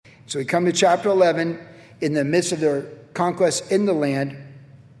So we come to chapter 11 in the midst of their conquest in the land,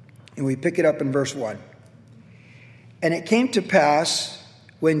 and we pick it up in verse 1. And it came to pass,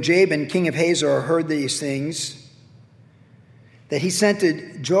 when Jabin, king of Hazor, heard these things, that he sent to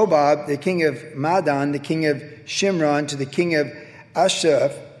Jobab, the king of Madon, the king of Shimron, to the king of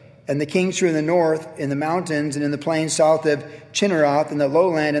Ashaph, and the kings who are in the north, in the mountains, and in the plains south of Chinneroth, in the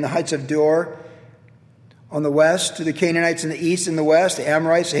lowland, and the heights of Dor, on the west, to the Canaanites in the east and the west, the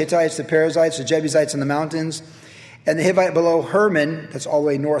Amorites, the Hittites, the Perizzites, the Jebusites in the mountains, and the Hivite below Hermon, that's all the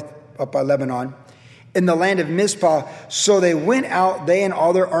way north up by Lebanon, in the land of Mizpah. So they went out, they and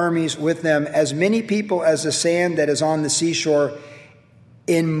all their armies with them, as many people as the sand that is on the seashore,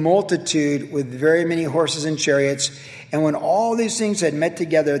 in multitude, with very many horses and chariots. And when all these things had met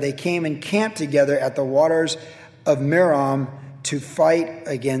together, they came and camped together at the waters of Merom to fight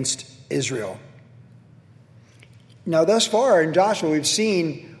against Israel. Now, thus far in Joshua, we've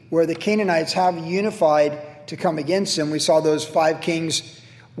seen where the Canaanites have unified to come against them. We saw those 5 kings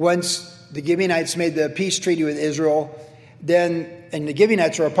once the Gibeonites made the peace treaty with Israel. Then, and the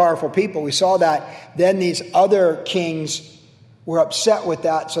Gibeonites were a powerful people. We saw that. Then these other kings were upset with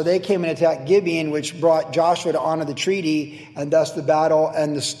that, so they came and attacked Gibeon, which brought Joshua to honor the treaty, and thus the battle,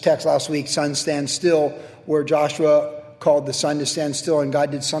 and the text last week, sun stand still, where Joshua called the sun to stand still, and God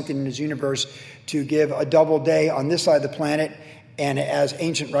did something in his universe to give a double day on this side of the planet, and as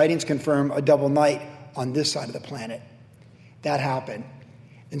ancient writings confirm, a double night on this side of the planet. That happened.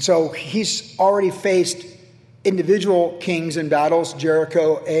 And so he's already faced individual kings in battles,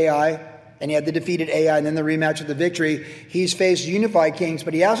 Jericho, Ai, and he had the defeated Ai, and then the rematch of the victory. He's faced unified kings,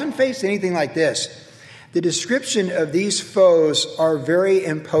 but he hasn't faced anything like this. The description of these foes are very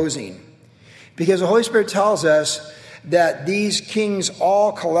imposing, because the Holy Spirit tells us that these kings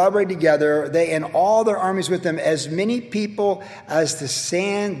all collaborate together, they and all their armies with them, as many people as the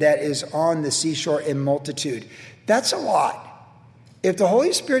sand that is on the seashore in multitude. That's a lot. If the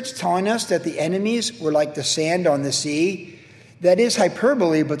Holy Spirit's telling us that the enemies were like the sand on the sea, that is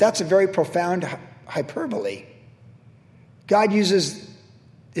hyperbole, but that's a very profound hyperbole. God uses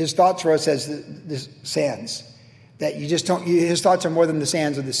his thoughts for us as the sands. That you just don't, his thoughts are more than the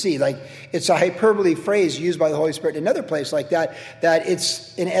sands of the sea. Like, it's a hyperbole phrase used by the Holy Spirit in another place like that, that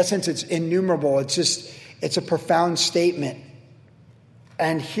it's, in essence, it's innumerable. It's a profound statement.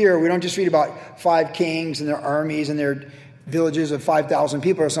 And here, we don't just read about 5 kings and their armies and their villages of 5,000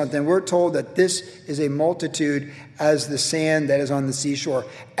 people or something. We're told that this is a multitude as the sand that is on the seashore.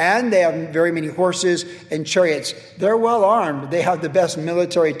 And they have very many horses and chariots. They're well armed. They have the best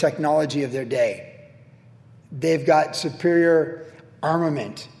military technology of their day. They've got superior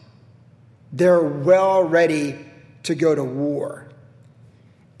armament. They're well ready to go to war.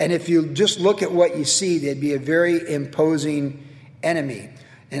 And if you just look at what you see, they'd be a very imposing enemy.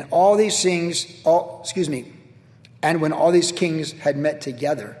 And all these things, and when all these kings had met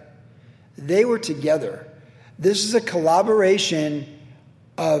together, they were together. This is a collaboration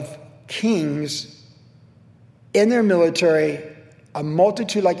of kings in their military, a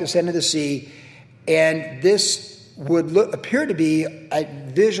multitude like the sand of the sea, and this would appear to be,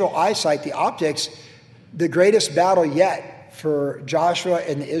 at visual eyesight, the optics, the greatest battle yet for Joshua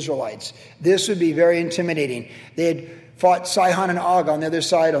and the Israelites. This would be very intimidating. They had fought Sihon and Og on the other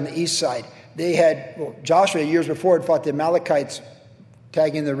side, on the east side. They had, Joshua years before had fought the Amalekites,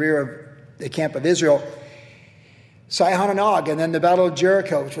 tagging the rear of the camp of Israel. Sihon and Og, and then the Battle of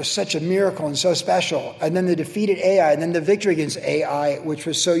Jericho, which was such a miracle and so special. And then the defeated Ai, and then the victory against Ai, which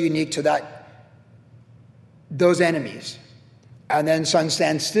was so unique to those enemies. And then sun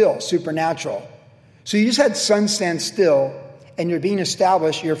stand still, supernatural. So you just had sun stand still, and you're being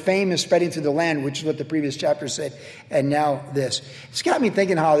established. Your fame is spreading through the land, which is what the previous chapter said. And now this. It's got me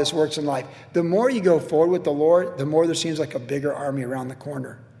thinking how this works in life. The more you go forward with the Lord, the more there seems like a bigger army around the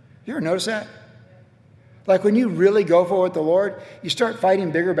corner. You ever notice that? Like when you really go forward with the Lord, you start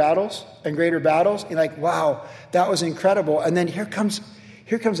fighting bigger battles and greater battles. You're like, wow, that was incredible. And then here comes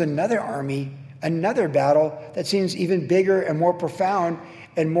another army, another battle that seems even bigger and more profound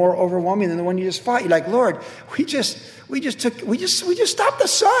and more overwhelming than the one you just fought. You're like, Lord, we just stopped the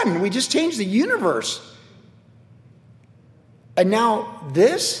sun. We just changed the universe. And now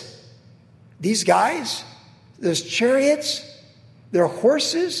these guys, those chariots, their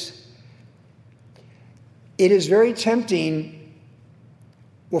horses. It is very tempting.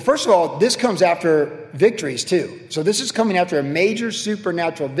 Well, first of all, this comes after victories too. So this is coming after a major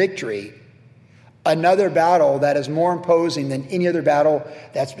supernatural victory Another battle that is more imposing than any other battle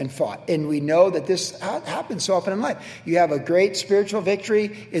that's been fought. And we know that this happens so often in life. You have a great spiritual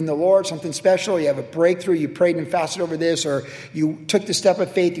victory in the Lord, something special. You have a breakthrough. You prayed and fasted over this, or you took the step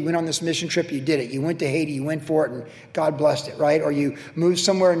of faith. You went on this mission trip. You did it. You went to Haiti. You went for it, and God blessed it, right? Or you moved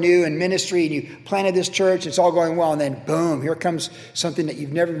somewhere new in ministry, and you planted this church. It's all going well, and then boom, here comes something that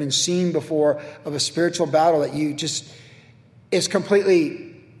you've never been seen before of a spiritual battle that you just is completely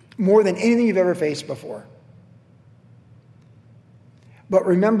more than anything you've ever faced before. But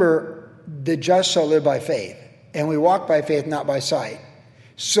remember, the just shall live by faith. And we walk by faith, not by sight.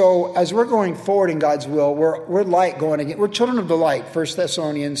 So as we're going forward in God's will, we're light going again. We're children of the light, 1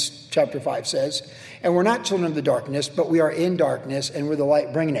 Thessalonians chapter 5 says. And we're not children of the darkness, but we are in darkness, and we're the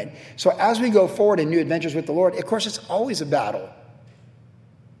light bringing it. So as we go forward in new adventures with the Lord, of course, it's always a battle.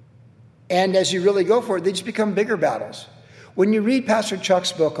 And as you really go for it, they just become bigger battles. When you read Pastor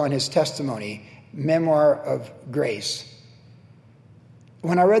Chuck's book on his testimony, Memoir of Grace,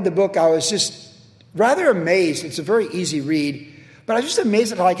 when I read the book, I was just rather amazed. It's a very easy read, but I was just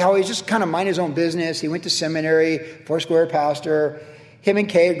amazed at how he just kind of minded his own business. He went to seminary, Foursquare pastor. Him and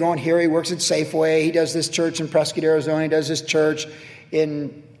Kay are going here. He works at Safeway. He does this church in Prescott, Arizona. He does this church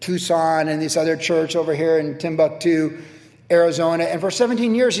in Tucson and this other church over here in Timbuktu, Arizona. And for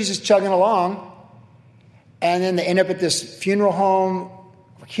 17 years, he's just chugging along. And then they end up at this funeral home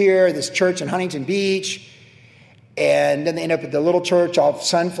here, this church in Huntington Beach. And then they end up at the little church off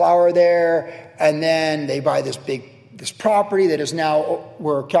Sunflower there. And then they buy this property that is now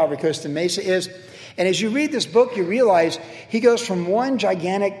where Calvary Costa Mesa is. And as you read this book, you realize he goes from one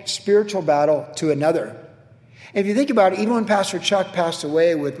gigantic spiritual battle to another. And if you think about it, even when Pastor Chuck passed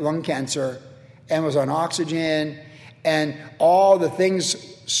away with lung cancer and was on oxygen and all the things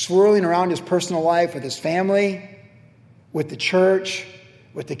swirling around his personal life with his family, with the church,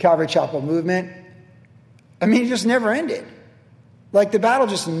 with the Calvary Chapel movement, I mean, it just never ended. Like the battle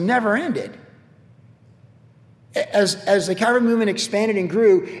just never ended. As the Calvary movement expanded and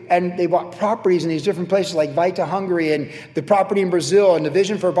grew, and they bought properties in these different places like Vita, Hungary, and the property in Brazil, and the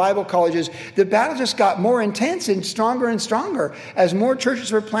vision for Bible colleges, the battle just got more intense and stronger. As more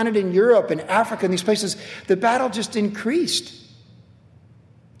churches were planted in Europe and Africa and these places, the battle just increased.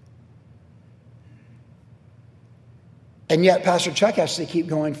 And yet Pastor Chuck has to keep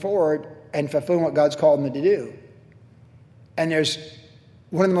going forward and fulfilling what God's called him to do. And there's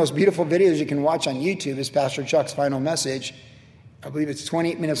one of the most beautiful videos you can watch on YouTube is Pastor Chuck's final message. I believe it's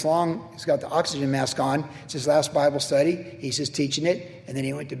 28 minutes long. He's got the oxygen mask on. It's his last Bible study. He's just teaching it, and then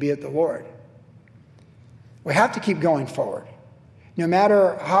he went to be with the Lord. We have to keep going forward. No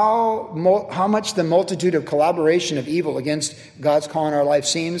matter how much the multitude of collaboration of evil against God's call in our life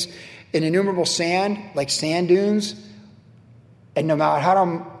seems, in innumerable sand, like sand dunes, and no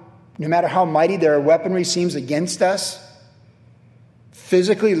matter how mighty their weaponry seems against us,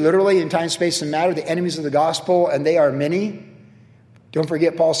 physically, literally, in time, space, and matter, the enemies of the gospel, and they are many. Don't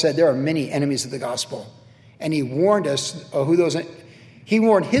forget, Paul said there are many enemies of the gospel. And he warned us he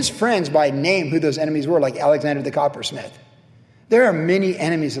warned his friends by name who those enemies were, like Alexander the coppersmith. There are many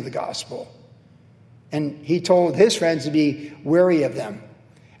enemies of the gospel. And he told his friends to be wary of them.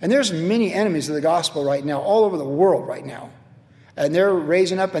 And there's many enemies of the gospel right now, all over the world right now. And they're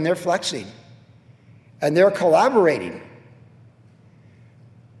raising up and they're flexing. And they're collaborating.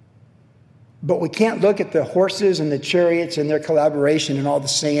 But we can't look at the horses and the chariots and their collaboration and all the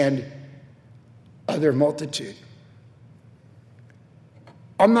sand of their multitude.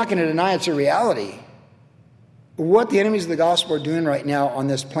 I'm not going to deny it's a reality. What the enemies of the gospel are doing right now on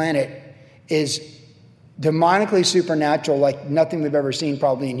this planet is demonically supernatural, like nothing we've ever seen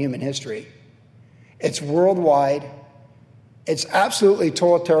probably in human history. It's worldwide. It's absolutely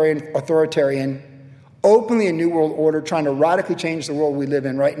authoritarian, openly a new world order, trying to radically change the world we live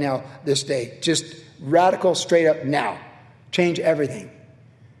in right now, this day. Just radical, straight up now. Change everything.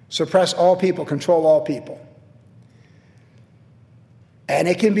 Suppress all people, control all people. And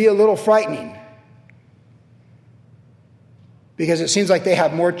it can be a little frightening. Because it seems like they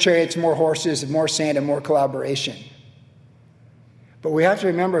have more chariots, more horses, more sand, and more collaboration. But we have to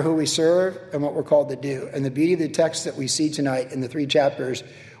remember who we serve and what we're called to do. And the beauty of the text that we see tonight in the 3 chapters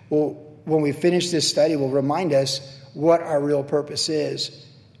when we finish this study, will remind us what our real purpose is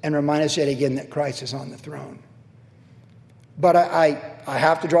and remind us yet again that Christ is on the throne. But I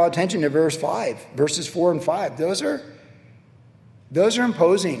have to draw attention to verses 4 and 5. Those are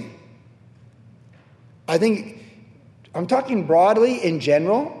imposing. I think I'm talking broadly in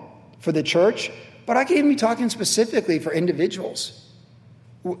general for the church, but I could even be talking specifically for individuals.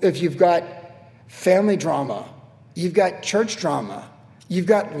 If you've got family drama, you've got church drama, you've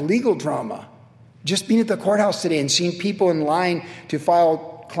got legal drama, Just being at the courthouse today and seeing people in line to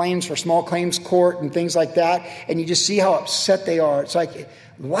file claims for small claims court and things like that, and you just see how upset they are. It's like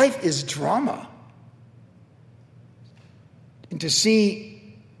life is drama. And to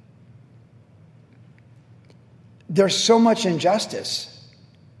see there's so much injustice,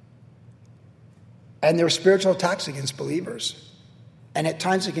 and there are spiritual attacks against believers. And at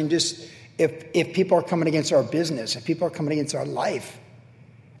times it can just, if people are coming against our business, if people are coming against our life,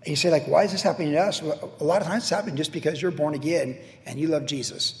 and you say, like, why is this happening to us? Well, a lot of times it's happening just because you're born again and you love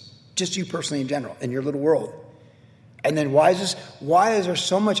Jesus. Just you personally in general, in your little world. And then why is there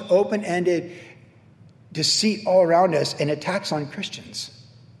so much open-ended deceit all around us and attacks on Christians?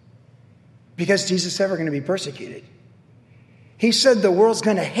 Because Jesus said we're going to be persecuted. He said the world's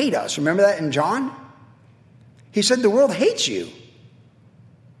going to hate us. Remember that in John? He said the world hates you.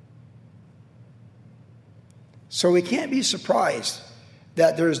 So we can't be surprised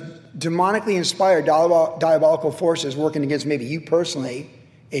that there's demonically inspired diabolical forces working against maybe you personally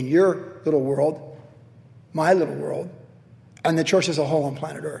in your little world, my little world, and the church as a whole on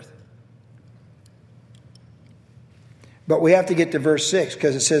planet Earth. But we have to get to verse 6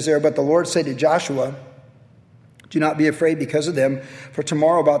 because it says there, but the Lord said to Joshua, do not be afraid because of them, for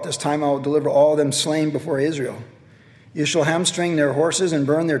tomorrow about this time I will deliver all of them slain before Israel. You shall hamstring their horses and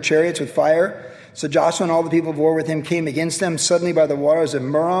burn their chariots with fire. So Joshua and all the people of war with him came against them suddenly by the waters of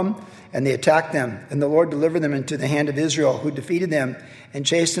Merom, and they attacked them. And the Lord delivered them into the hand of Israel, who defeated them and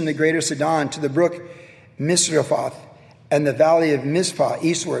chased them to greater Sidon, to the brook Misrephoth, and the valley of Mizpah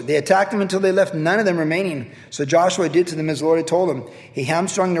eastward. They attacked them until they left none of them remaining. So Joshua did to them as the Lord had told him. He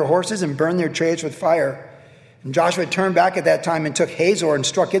hamstrung their horses and burned their chariots with fire. And Joshua turned back at that time and took Hazor and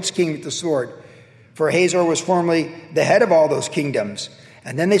struck its king with the sword. For Hazor was formerly the head of all those kingdoms.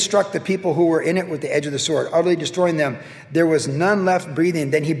 And then they struck the people who were in it with the edge of the sword, utterly destroying them. There was none left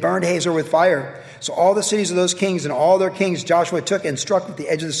breathing. Then he burned Hazor with fire. So all the cities of those kings and all their kings Joshua took and struck with the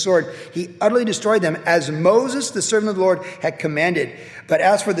edge of the sword. He utterly destroyed them, as Moses, the servant of the Lord, had commanded. But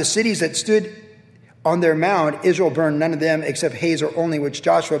as for the cities that stood on their mound, Israel burned none of them except Hazor only, which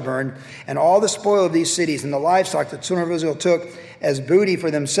Joshua burned. And all the spoil of these cities and the livestock that the children of Israel took as booty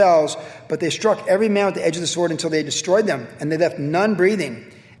for themselves, but they struck every man with the edge of the sword until they destroyed them, and they left none breathing.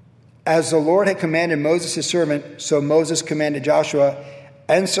 As the Lord had commanded Moses his servant, so Moses commanded Joshua,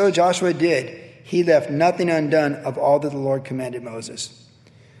 and so Joshua did. He left nothing undone of all that the Lord commanded Moses.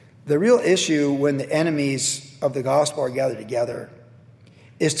 The real issue when the enemies of the gospel are gathered together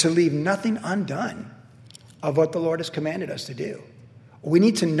is to leave nothing undone of what the Lord has commanded us to do. We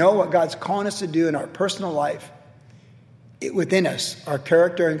need to know what God's calling us to do in our personal life, within us, our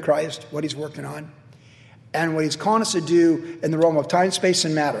character in Christ, what he's working on, and what he's calling us to do in the realm of time, space,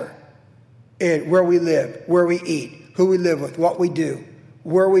 and matter, where we live, where we eat, who we live with, what we do,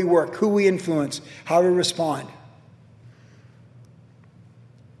 where we work, who we influence, how we respond.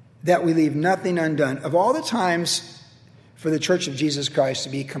 That we leave nothing undone. Of all the times for the Church of Jesus Christ to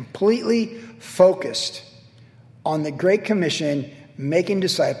be completely focused on the Great Commission, making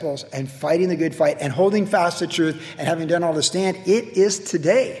disciples and fighting the good fight and holding fast to truth and having done all to stand, it is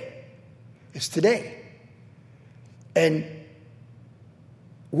today. It's today. And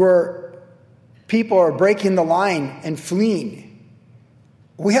where people are breaking the line and fleeing,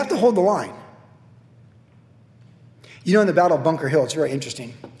 we have to hold the line. You know, in the Battle of Bunker Hill, it's very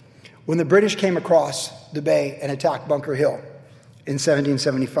interesting. When the British came across the bay and attacked Bunker Hill in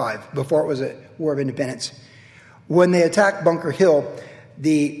 1775, before it was a War of Independence, when they attacked Bunker Hill,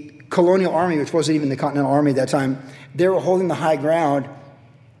 the colonial army, which wasn't even the Continental Army at that time, they were holding the high ground,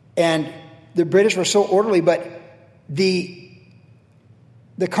 and the British were so orderly, but the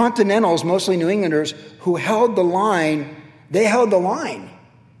Continentals, mostly New Englanders, who held the line, they held the line.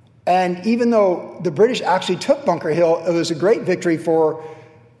 And even though the British actually took Bunker Hill, it was a great victory for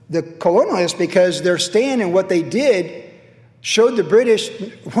the colonialists because their stand and what they did showed the British,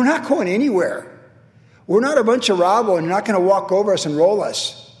 we're not going anywhere. We're not a bunch of rabble, and you're not going to walk over us and roll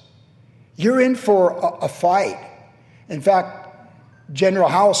us. You're in for a fight. In fact, General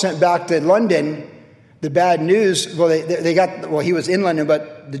Howe sent back to London the bad news. Well, he was in London,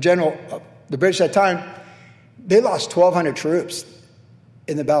 but the British at that time, they lost 1,200 troops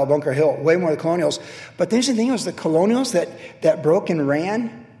in the Battle of Bunker Hill, way more than the colonials. But the interesting thing was the colonials that broke and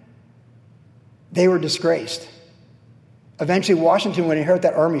ran, they were disgraced. Eventually, Washington would inherit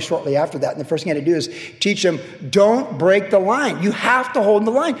that army shortly after that. And the first thing he had to do is teach them, don't break the line. You have to hold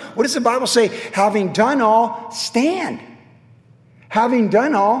the line. What does the Bible say? Having done all, stand. Having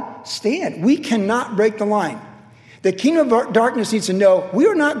done all, stand. We cannot break the line. The kingdom of darkness needs to know we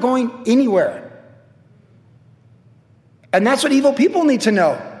are not going anywhere. And that's what evil people need to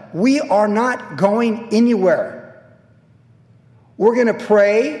know. We are not going anywhere. We're going to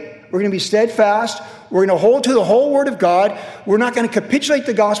pray. We're going to be steadfast. We're going to hold to the whole Word of God. We're not going to capitulate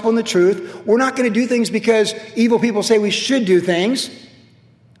the gospel and the truth. We're not going to do things because evil people say we should do things.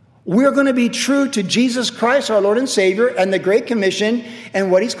 We're going to be true to Jesus Christ, our Lord and Savior, and the Great Commission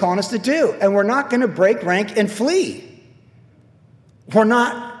and what He's calling us to do. And we're not going to break rank and flee. We're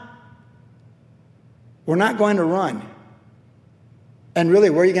not going to run. And really,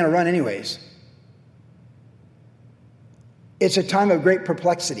 where are you going to run anyways? It's a time of great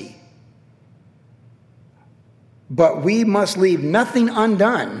perplexity. But we must leave nothing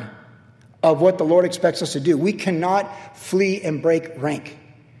undone of what the Lord expects us to do. We cannot flee and break rank.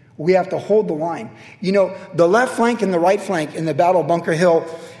 We have to hold the line. You know, the left flank and the right flank in the Battle of Bunker Hill,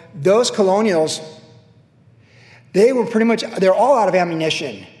 those colonials, they're all out of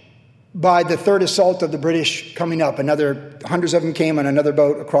ammunition by the third assault of the British coming up. Hundreds of them came on another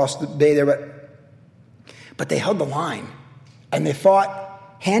boat across the bay there. But they held the line. And they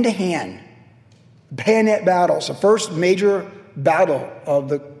fought hand to hand, bayonet battles, the first major battle of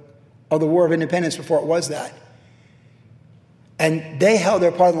the War of Independence before it was that. And they held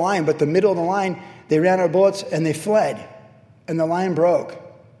their part of the line, but the middle of the line, they ran out of bullets and they fled. And the line broke.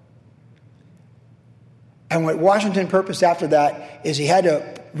 And what Washington purposed after that is he had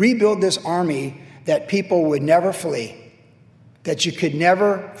to rebuild this army that people would never flee, that you could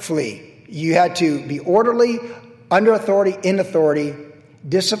never flee. You had to be orderly, under authority, in authority,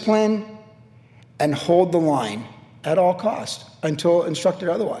 discipline, and hold the line at all costs until instructed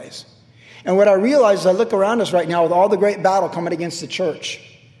otherwise. And what I realize as I look around us right now with all the great battle coming against the church,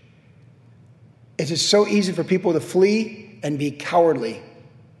 it's just so easy for people to flee and be cowardly.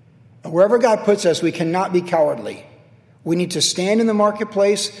 And wherever God puts us, we cannot be cowardly. We need to stand in the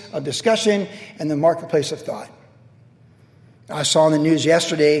marketplace of discussion and the marketplace of thought. I saw in the news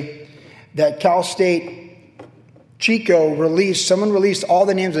yesterday that Cal State Chico someone released all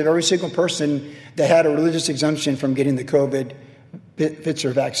the names of every single person that had a religious exemption from getting the COVID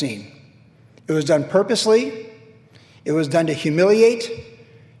Pfizer vaccine. It was done purposely. It was done to humiliate,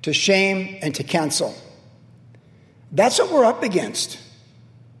 to shame, and to cancel. That's what we're up against.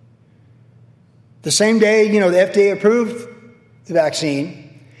 The same day, the FDA approved the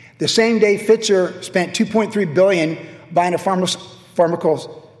vaccine, the same day Pfizer spent $2.3 billion buying a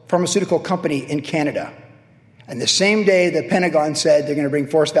pharmaceutical company in Canada. And the same day the Pentagon said they're going to bring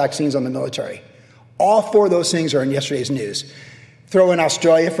forced vaccines on the military. All four of those things are in yesterday's news. Throw in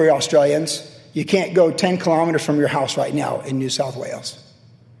Australia for your Australians. You can't go 10 kilometers from your house right now in New South Wales.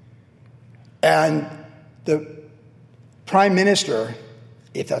 And the Prime Minister,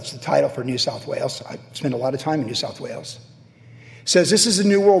 if that's the title for New South Wales, I spend a lot of time in New South Wales, says this is a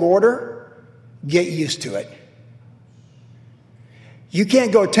new world order. Get used to it. You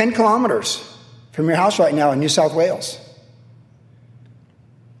can't go 10 kilometers from your house right now in New South Wales.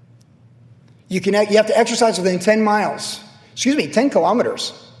 You have to exercise within 10 miles. 10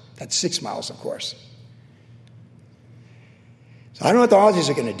 kilometers. That's 6 miles, of course. So I don't know what the Aussies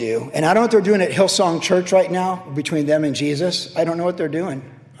are going to do. And I don't know what they're doing at Hillsong Church right now between them and Jesus. I don't know what they're doing.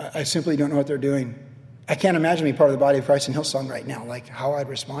 I simply don't know what they're doing. I can't imagine being part of the body of Christ in Hillsong right now, like how I'd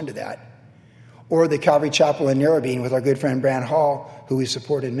respond to that. Or the Calvary Chapel in Narrabeen with our good friend Brand Hall, who we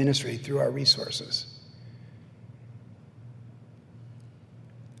support in ministry through our resources.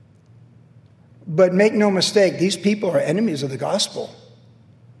 But make no mistake, these people are enemies of the gospel.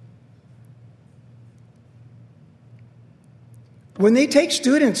 When they take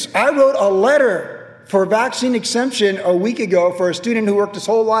students, I wrote a letter for vaccine exemption a week ago for a student who worked his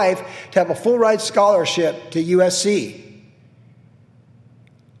whole life to have a full ride scholarship to USC.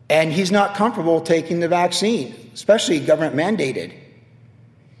 And he's not comfortable taking the vaccine, especially government mandated.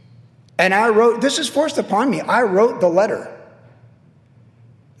 And I wrote, this is forced upon me. I wrote the letter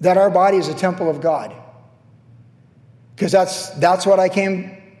that our body is a temple of God. Because that's what I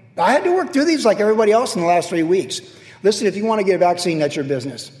had to work through these like everybody else in the last 3 weeks. Listen, if you want to get a vaccine, that's your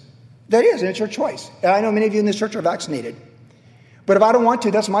business. That is, and it's your choice. And I know many of you in this church are vaccinated. But if I don't want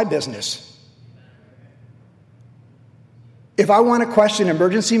to, that's my business. If I want to question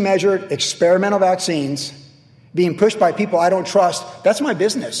emergency measured experimental vaccines being pushed by people I don't trust, that's my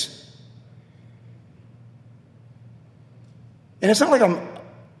business. And it's not like I'm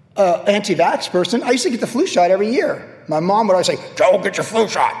an anti-vax person. I used to get the flu shot every year. My mom would always say, "Joe, get your flu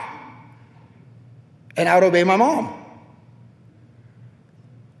shot." And I would obey my mom.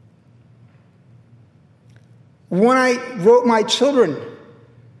 When I wrote my children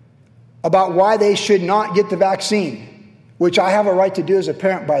about why they should not get the vaccine, which I have a right to do as a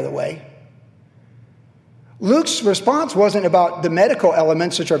parent, by the way, Luke's response wasn't about the medical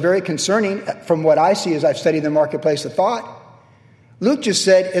elements, which are very concerning from what I see as I've studied the marketplace of thought. Luke just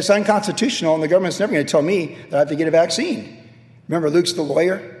said it's unconstitutional and the government's never going to tell me that I have to get a vaccine. Remember, Luke's the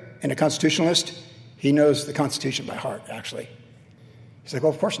lawyer and a constitutionalist. He knows the Constitution by heart, actually. He's like,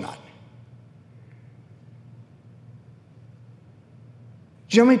 well, of course not.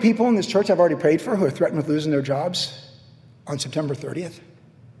 Do you know how many people in this church I've already prayed for who are threatened with losing their jobs on September 30th?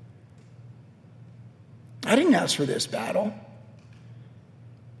 I didn't ask for this battle.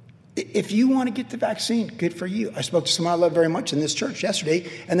 If you want to get the vaccine, good for you. I spoke to someone I love very much in this church yesterday,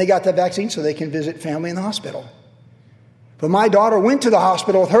 and they got the vaccine so they can visit family in the hospital. But my daughter went to the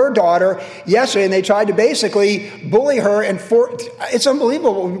hospital with her daughter yesterday, and they tried to basically bully her. It's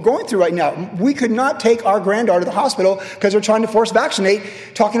unbelievable what we're going through right now. We could not take our granddaughter to the hospital because they're trying to force vaccinate,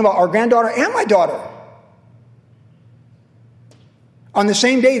 talking about our granddaughter and my daughter. On the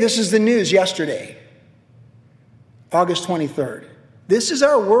same day, this is the news yesterday, August 23rd. This is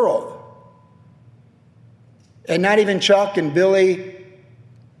our world. And not even Chuck and Billy,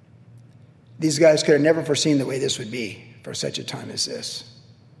 these guys could have never foreseen the way this would be for such a time as this.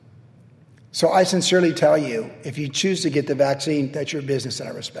 So I sincerely tell you, if you choose to get the vaccine, that's your business, and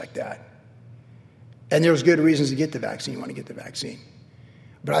I respect that. And there's good reasons to get the vaccine. You want to get the vaccine.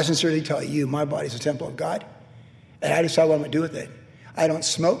 But I sincerely tell you, my body's a temple of God, and I decide what I'm going to do with it. I don't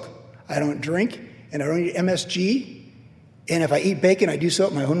smoke, I don't drink, and I don't eat MSG. And if I eat bacon, I do so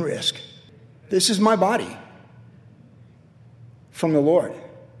at my own risk. This is my body from the Lord.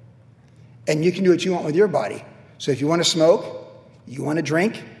 And you can do what you want with your body. So if you want to smoke, you want to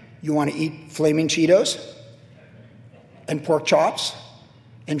drink, you want to eat flaming Cheetos and pork chops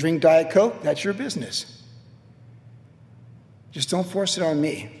and drink Diet Coke, that's your business. Just don't force it on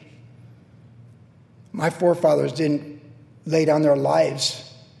me. My forefathers didn't lay down their lives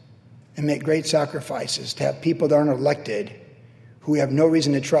and make great sacrifices to have people that aren't elected, who we have no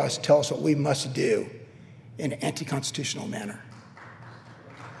reason to trust, tell us what we must do in an anti-constitutional manner.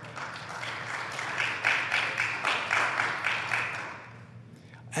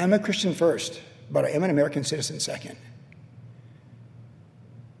 I am a Christian first, but I am an American citizen second.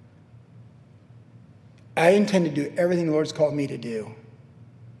 I intend to do everything the Lord's called me to do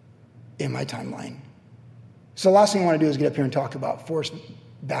in my timeline. So the last thing I want to do is get up here and talk about forced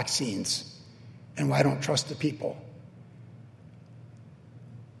vaccines and why I don't trust the people.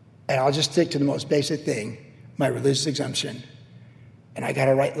 And I'll just stick to the most basic thing, my religious exemption. And I got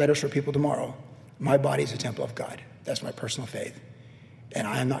to write letters for people tomorrow. My body is a temple of God. That's my personal faith. And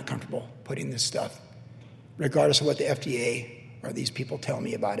I am not comfortable putting this stuff, regardless of what the FDA or these people tell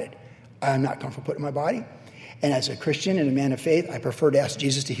me about it. I am not comfortable putting my body. And as a Christian and a man of faith, I prefer to ask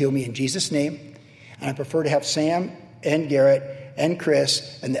Jesus to heal me in Jesus' name. And I prefer to have Sam and Garrett and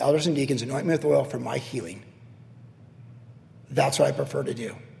Chris and the elders and deacons anoint me with oil for my healing. That's what I prefer to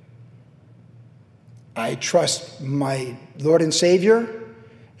do. I trust my Lord and Savior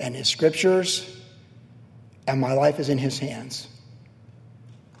and His scriptures, and my life is in His hands.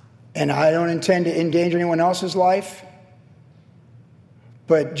 And I don't intend to endanger anyone else's life.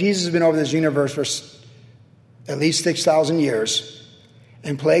 But Jesus has been over this universe for at least 6,000 years.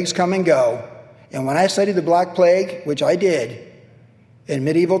 And plagues come and go. And when I studied the Black Plague, which I did in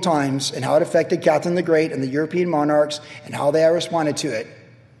medieval times, and how it affected Catherine the Great and the European monarchs, and how they responded to it,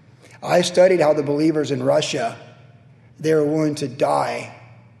 I studied how the believers in Russia, they were willing to die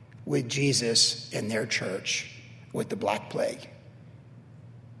with Jesus in their church with the Black Plague.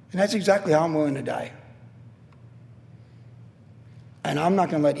 And that's exactly how I'm willing to die. And I'm not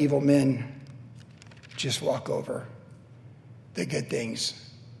going to let evil men just walk over the good things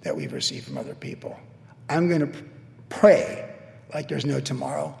that we've received from other people. I'm going to pray like there's no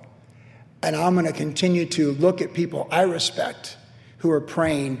tomorrow. And I'm going to continue to look at people I respect who are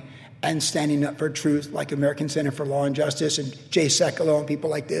praying and standing up for truth, like American Center for Law and Justice and Jay Sekulow and people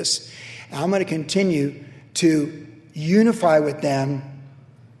like this. And I'm going to continue to unify with them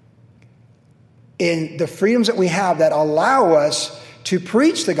in the freedoms that we have that allow us to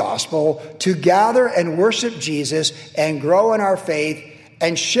preach the gospel, to gather and worship Jesus and grow in our faith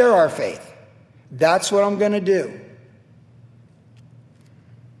and share our faith. That's what I'm going to do.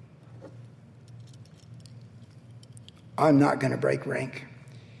 I'm not going to break rank.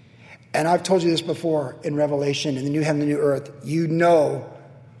 And I've told you this before in Revelation, in the new heaven and the new earth, you know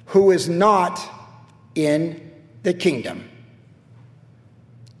who is not in the kingdom.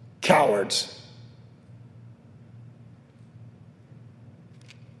 Cowards.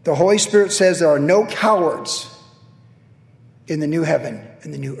 The Holy Spirit says there are no cowards in the new heaven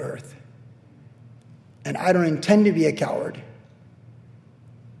and the new earth. And I don't intend to be a coward.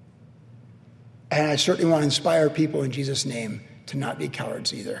 And I certainly want to inspire people in Jesus' name to not be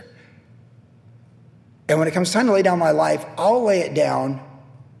cowards either. And when it comes time to lay down my life, I'll lay it down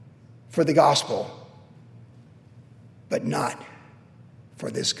for the gospel, but not for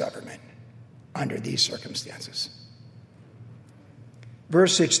this government under these circumstances.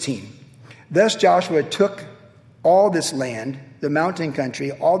 Verse 16. Thus Joshua took all this land, the mountain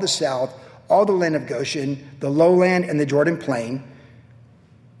country, all the south, all the land of Goshen, the lowland and the Jordan plain,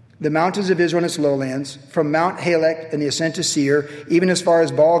 the mountains of Israel and its lowlands, from Mount Halak and the ascent to Seir, even as far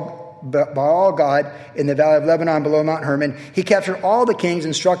as Baal-Gad in the valley of Lebanon below Mount Hermon. He captured all the kings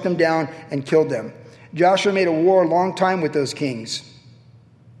and struck them down and killed them. Joshua made a war a long time with those kings.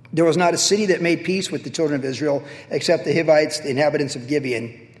 There was not a city that made peace with the children of Israel except the Hivites, the inhabitants of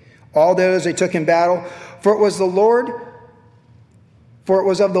Gibeon. All those they took in battle, for it was of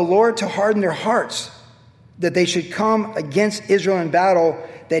the Lord to harden their hearts, that they should come against Israel in battle,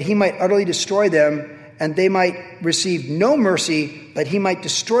 that he might utterly destroy them, and they might receive no mercy, but he might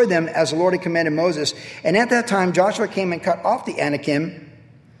destroy them as the Lord had commanded Moses. And at that time Joshua came and cut off the Anakim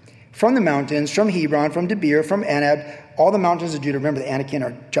from the mountains, from Hebron, from Debir, from Anab, all the mountains of Judah. Remember, the Anakim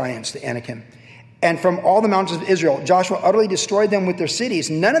are giants, the Anakim. And from all the mountains of Israel, Joshua utterly destroyed them with their cities.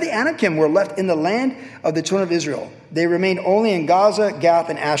 None of the Anakim were left in the land of the children of Israel. They remained only in Gaza, Gath,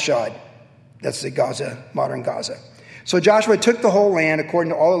 and Ashdod. That's the Gaza, modern Gaza. So Joshua took the whole land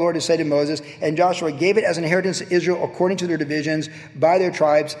according to all the Lord had said to Moses, and Joshua gave it as an inheritance to Israel according to their divisions by their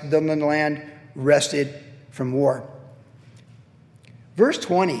tribes. Then the land rested from war. Verse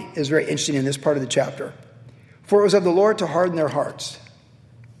 20 is very interesting in this part of the chapter. For it was of the Lord to harden their hearts.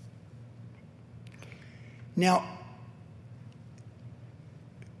 Now,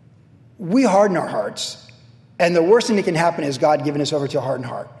 we harden our hearts, and the worst thing that can happen is God giving us over to a hardened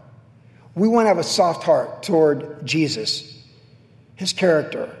heart. We want to have a soft heart toward Jesus, his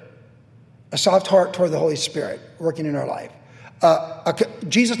character, a soft heart toward the Holy Spirit working in our life.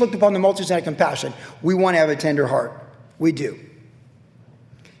 Jesus looked upon the multitudes and had compassion. We want to have a tender heart. We do.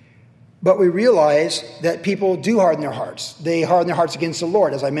 But we realize that people do harden their hearts. They harden their hearts against the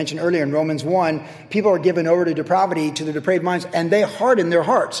Lord. As I mentioned earlier in Romans 1, people are given over to depravity, to their depraved minds, and they harden their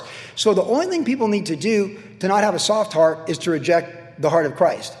hearts. So the only thing people need to do to not have a soft heart is to reject the heart of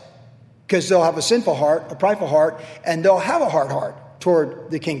Christ. Because they'll have a sinful heart, a prideful heart, and they'll have a hard heart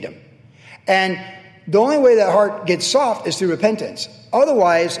toward the kingdom. And the only way that heart gets soft is through repentance.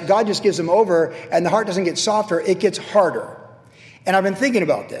 Otherwise, God just gives them over, and the heart doesn't get softer, it gets harder. And I've been thinking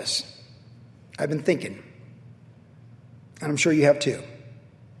about this. And I'm sure you have too.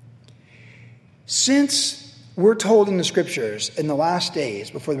 Since we're told in the scriptures in the last days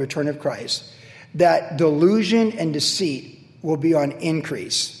before the return of Christ that delusion and deceit will be on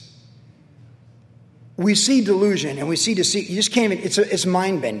increase. We see delusion and we see deceit. You just can't even, it's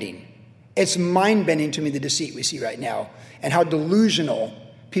mind-bending. It's mind-bending to me, the deceit we see right now and how delusional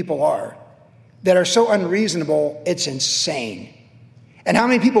people are that are so unreasonable, it's insane. And how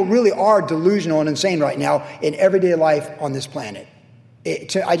many people really are delusional and insane right now in everyday life on this planet?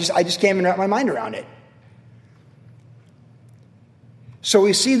 I just can't even wrap my mind around it. So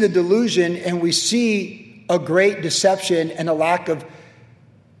we see the delusion and we see a great deception and a lack of,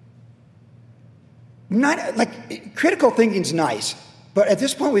 not like critical thinking's nice, but at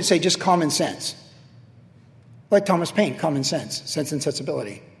this point we'd say just common sense. Like Thomas Paine, common sense, sense and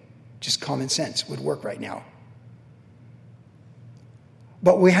sensibility. Just common sense would work right now.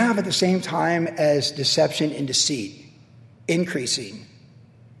 But we have at the same time as deception and deceit increasing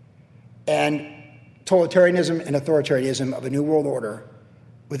and totalitarianism and authoritarianism of a new world order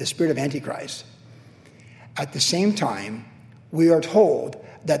with the spirit of Antichrist. At the same time, we are told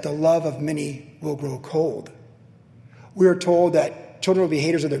that the love of many will grow cold. We are told that children will be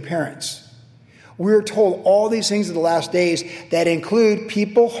haters of their parents. We are told all these things in the last days that include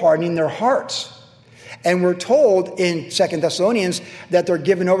people hardening their hearts. And we're told in 2 Thessalonians that they're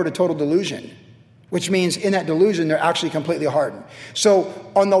given over to total delusion, which means in that delusion, they're actually completely hardened. So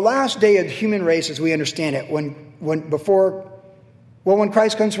on the last day of the human race, as we understand it, when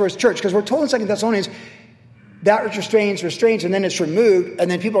Christ comes for his church, because we're told in 2 Thessalonians that which restrains, and then it's removed,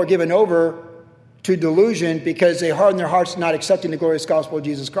 and then people are given over to delusion because they harden their hearts, not accepting the glorious gospel of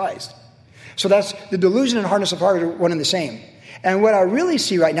Jesus Christ. So that's the delusion and hardness of heart are one and the same. And what I really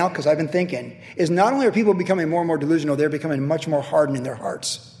see right now, because I've been thinking, is not only are people becoming more and more delusional, they're becoming much more hardened in their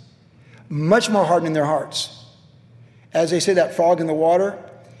hearts. Much more hardened in their hearts. As they say, that frog in the water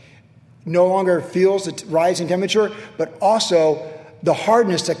no longer feels the rising temperature, but also the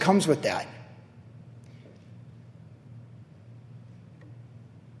hardness that comes with that.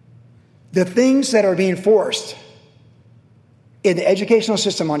 The things that are being forced in the educational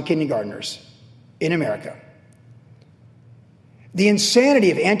system on kindergartners, in America. The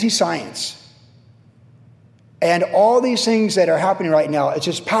insanity of anti-science and all these things that are happening right now, it's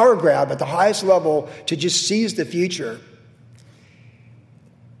just power grab at the highest level to just seize the future.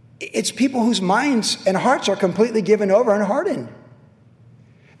 It's people whose minds and hearts are completely given over and hardened.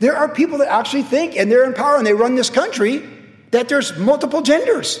 There are people that actually think, and they're in power and they run this country, that there's multiple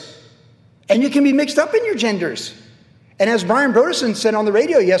genders. And you can be mixed up in your genders. And as Brian Broderson said on the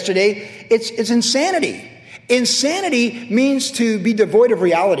radio yesterday, it's insanity. Insanity means to be devoid of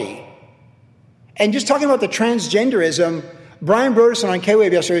reality. And just talking about the transgenderism, Brian Broderson on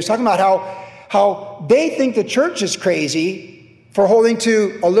K-Wave yesterday was talking about how they think the church is crazy for holding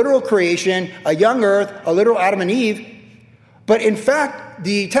to a literal creation, a young earth, a literal Adam and Eve. But in fact,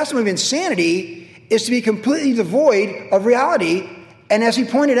 the testimony of insanity is to be completely devoid of reality. And as he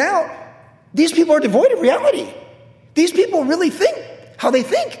pointed out, these people are devoid of reality. These people really think how they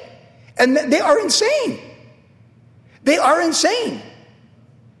think. And they are insane. They are insane.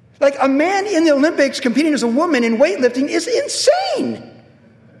 Like a man in the Olympics competing as a woman in weightlifting is insane.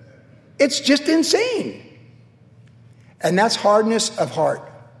 It's just insane. And that's hardness of heart.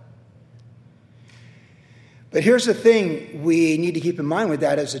 But here's the thing we need to keep in mind with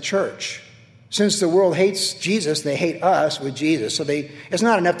that as a church. Since the world hates Jesus, they hate us with Jesus. So it's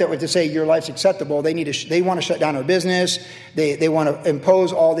not enough that to say your life's acceptable. They want to shut down our business. They want to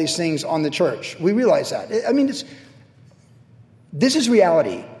impose all these things on the church. We realize that. I mean, this is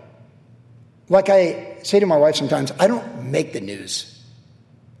reality. Like I say to my wife sometimes, I don't make the news.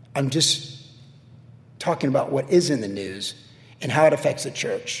 I'm just talking about what is in the news and how it affects the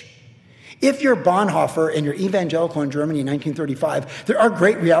church. If you're Bonhoeffer and you're evangelical in Germany in 1935, there are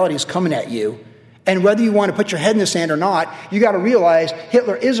great realities coming at you. And whether you want to put your head in the sand or not, you got to realize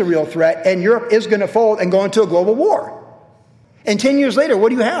Hitler is a real threat and Europe is going to fold and go into a global war. And 10 years later, what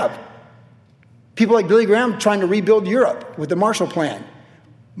do you have? People like Billy Graham trying to rebuild Europe with the Marshall Plan.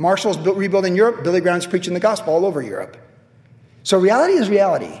 Marshall's rebuilding Europe. Billy Graham's preaching the gospel all over Europe. So reality is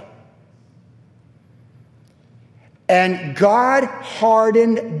reality. And God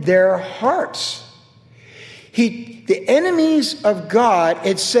hardened their hearts. The enemies of God,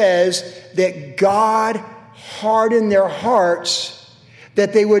 it says that God hardened their hearts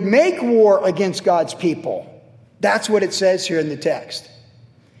that they would make war against God's people. That's what it says here in the text.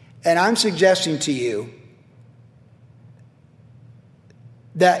 And I'm suggesting to you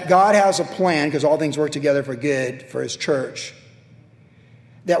that God has a plan, because all things work together for good for his church,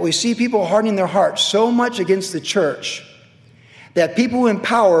 that we see people hardening their hearts so much against the church that people in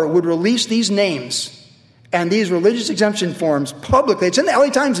power would release these names and these religious exemption forms publicly. It's in the LA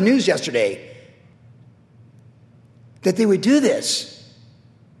Times News yesterday. That they would do this.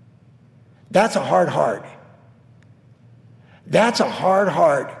 That's a hard heart. That's a hard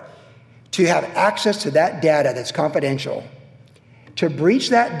heart to have access to that data that's confidential. To breach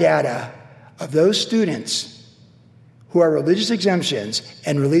that data of those students who are religious exemptions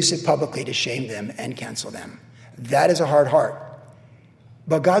and release it publicly to shame them and cancel them. That is a hard heart.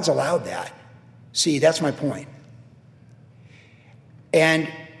 But God's allowed that. See, that's my point.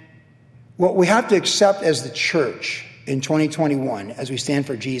 And what we have to accept as the church in 2021, as we stand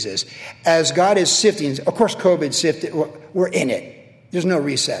for Jesus, as God is sifting, of course COVID sifted, we're in it. There's no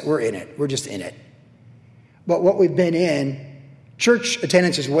reset. We're in it. We're just in it. But what we've been in, church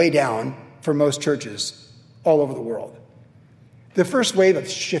attendance is way down for most churches all over the world. The first wave of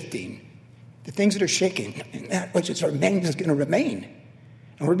shifting, the things that are shaking, that which is going to remain.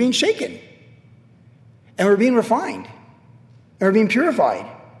 And we're being shaken. And we're being refined. And we're being purified.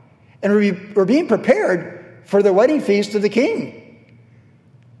 And we're being prepared for the wedding feast of the King.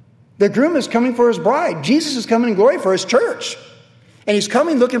 The groom is coming for his bride. Jesus is coming in glory for his church. And he's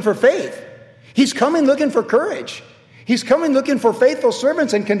coming looking for faith. He's coming looking for courage. He's coming looking for faithful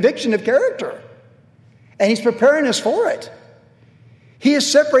servants and conviction of character. And he's preparing us for it. He is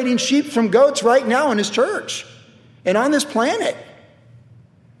separating sheep from goats right now in his church and on this planet.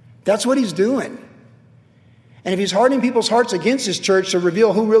 That's what he's doing. And if he's hardening people's hearts against his church to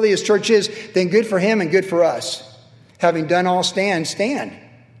reveal who really his church is, then good for him and good for us. Having done all stand.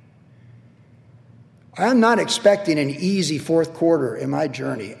 I'm not expecting an easy fourth quarter in my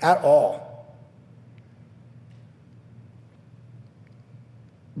journey at all.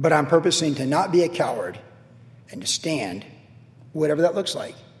 But I'm purposing to not be a coward and to stand, whatever that looks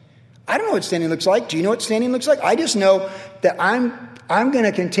like. I don't know what standing looks like. Do you know what standing looks like? I just know that I'm going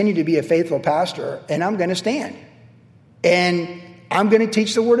to continue to be a faithful pastor, and I'm going to stand. And I'm going to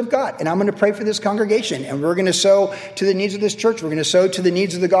teach the Word of God, and I'm going to pray for this congregation, and we're going to sow to the needs of this church. We're going to sow to the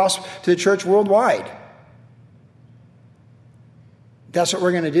needs of the gospel, to the church worldwide. That's what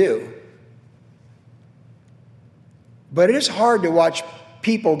we're going to do. But it is hard to watch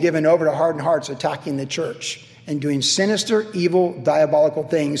people given over to hardened hearts attacking the church and doing sinister, evil, diabolical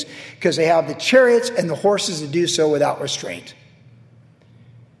things because they have the chariots and the horses to do so without restraint.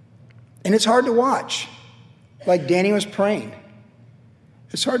 And it's hard to watch, like Danny was praying.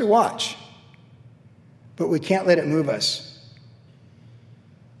 It's hard to watch, but we can't let it move us.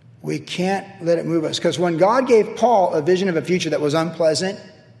 We can't let it move us, because when God gave Paul a vision of a future that was unpleasant,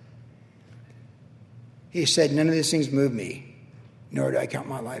 he said, none of these things move me, nor do I count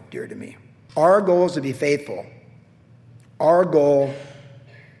my life dear to me. Our goal is to be faithful. Our goal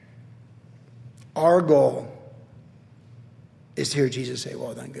is to hear Jesus say,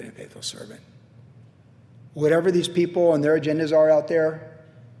 well done, good and faithful servant. Whatever these people and their agendas are out there,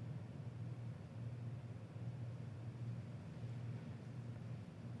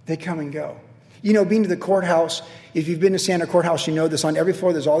 they come and go. You know, being to the courthouse, if you've been to Santa Courthouse, you know this. On every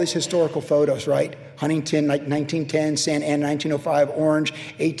floor, there's all these historical photos, right? Huntington, like 1910, Santa Ana, 1905, Orange,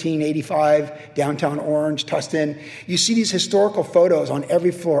 1885, downtown Orange, Tustin. You see these historical photos on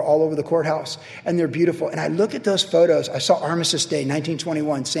every floor all over the courthouse, and they're beautiful. And I look at those photos. I saw Armistice Day,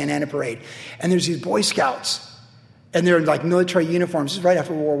 1921, Santa Ana Parade. And there's these Boy Scouts, and they're in like military uniforms. This is right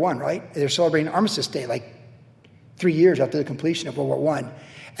after World War I, right? They're celebrating Armistice Day, like 3 years after the completion of World War I.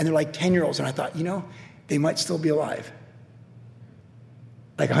 And they're like 10-year-olds. And I thought, you know, they might still be alive.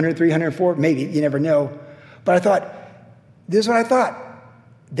 Like 103, 104, maybe. You never know. But I thought, this is what I thought.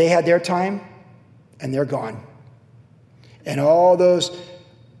 They had their time, and they're gone. And all those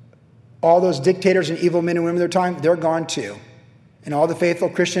dictators and evil men and women of their time, they're gone too. And all the faithful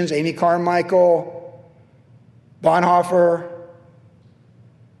Christians, Amy Carmichael, Bonhoeffer,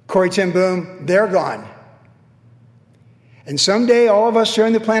 Corrie ten Boom, they're gone. And someday, all of us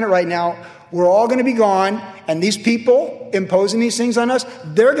sharing the planet right now, we're all going to be gone. And these people imposing these things on us,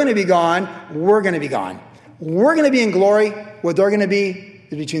 they're going to be gone. We're going to be gone. We're going to be in glory. What they're going to be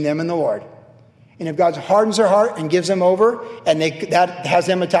is between them and the Lord. And if God hardens their heart and gives them over, and that has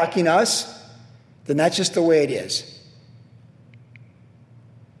them attacking us, then that's just the way it is.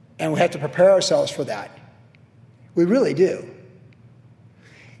 And we have to prepare ourselves for that. We really do.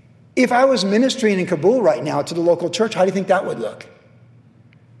 If I was ministering in Kabul right now to the local church, how do you think that would look?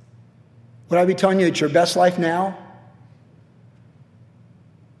 Would I be telling you it's your best life now?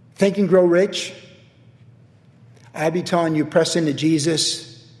 Think and grow rich? I'd be telling you press into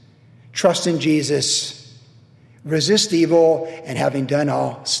Jesus, trust in Jesus, resist evil, and having done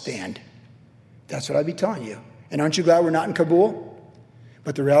all, stand. That's what I'd be telling you. And aren't you glad we're not in Kabul?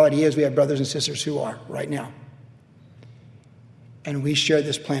 But the reality is we have brothers and sisters who are right now. And we share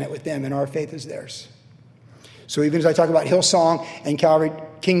this planet with them, and our faith is theirs. So even as I talk about Hillsong and Calvary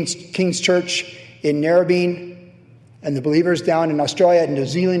King's Church in Narrabeen, and the believers down in Australia and New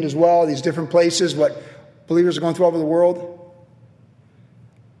Zealand as well, these different places, what believers are going through all over the world,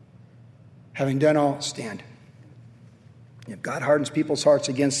 having done all, stand. If God hardens people's hearts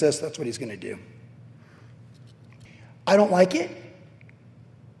against us, that's what he's going to do. I don't like it.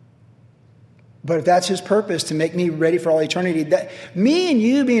 But if that's his purpose, to make me ready for all eternity, that me and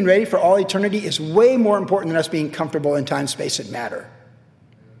you being ready for all eternity is way more important than us being comfortable in time, space, and matter.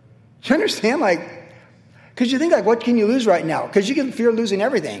 You understand? Because you think, what can you lose right now? Because you can fear losing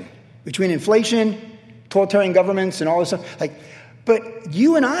everything. Between inflation, totalitarian governments, and all this stuff. But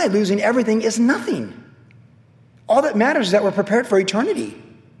you and I losing everything is nothing. All that matters is that we're prepared for eternity.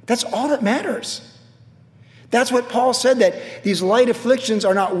 That's all that matters. That's what Paul said, that these light afflictions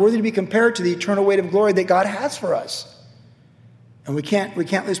are not worthy to be compared to the eternal weight of glory that God has for us. And we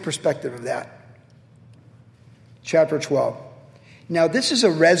can't lose perspective of that. Chapter 12. Now this is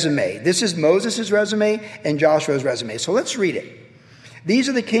a resume. This is Moses' resume and Joshua's resume. So let's read it. These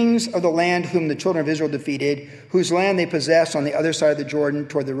are the kings of the land whom the children of Israel defeated, whose land they possessed on the other side of the Jordan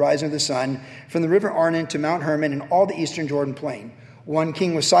toward the rising of the sun, from the river Arnon to Mount Hermon and all the eastern Jordan plain. One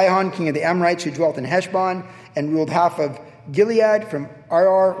king was Sihon, king of the Amorites, who dwelt in Heshbon and ruled half of Gilead from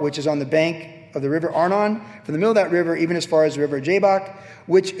Arar, which is on the bank of the river Arnon, from the middle of that river, even as far as the river Jabbok,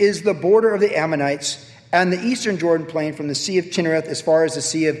 which is the border of the Ammonites, and the eastern Jordan plain from the sea of Chinnereth as far as the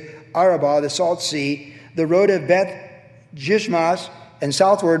sea of Arabah, the salt sea, the road of Beth Jishmas, and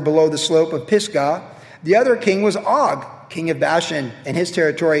southward below the slope of Pisgah. The other king was Og, king of Bashan, and his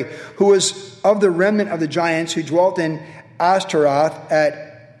territory, who was of the remnant of the giants who dwelt in Ashtaroth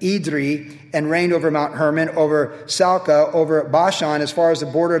at Edrei, and reigned over Mount Hermon, over Salcah, over Bashan, as far as the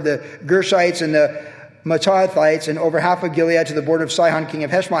border of the Gershites and the Machaathites, and over half of Gilead to the border of Sihon, king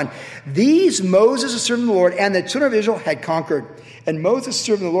of Heshbon. These Moses, the servant of the Lord, and the children of Israel had conquered. And Moses, the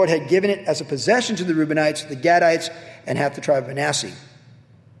servant of the Lord, had given it as a possession to the Reubenites, the Gadites, and half the tribe of Manasseh.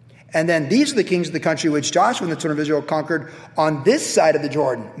 And then these are the kings of the country which Joshua and the children of Israel conquered on this side of the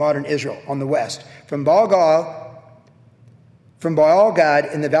Jordan, modern Israel, on the west, from Baal-Gad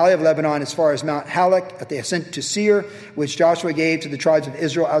in the valley of Lebanon as far as Mount Halak at the ascent to Seir, which Joshua gave to the tribes of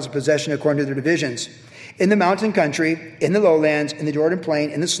Israel as a possession according to their divisions. In the mountain country, in the lowlands, in the Jordan plain,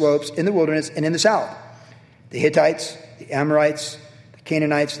 in the slopes, in the wilderness, and in the south. The Hittites, the Amorites, the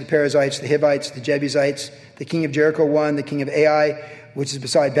Canaanites, the Perizzites, the Hivites, the Jebusites, the king of Jericho won, the king of Ai, which is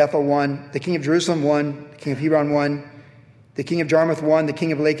beside Bethel won, the king of Jerusalem won, the king of Hebron won, the king of Jarmuth won, the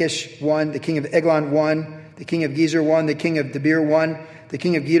king of Lachish won, the king of Eglon won, the king of Gezer won, the king of Debir won, the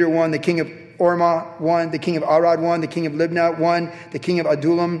king of Geder won, the king of Ormah won, the king of Arad won, the king of Libnah won, the king of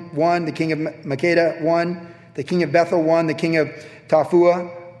Adullam won, the king of Makkedah won, the king of Bethel won, the king of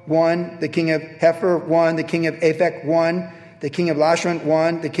Taphuah won, the king of Hepher won, the king of Aphek won, the king of Lashon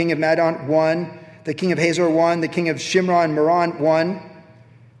won, the king of Madon won, the king of Hazor won, the king of Shimron Moron won,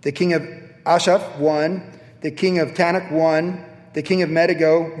 the king of Ashaph won, the king of Tanakh won, the king of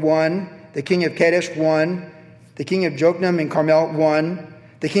Medigo won, the king of Kadesh won, the king of Jokneam and Carmel won,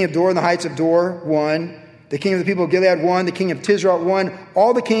 the king of Dor and the heights of Dor won, the king of the people of Gilead won, the king of Tisra won,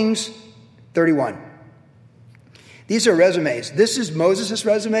 all the kings, 31. These are resumes. This is Moses'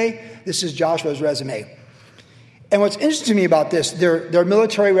 resume. This is Joshua's resume. And what's interesting to me about this, they're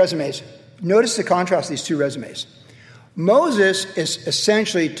military resumes. Notice the contrast of these two resumes. Moses is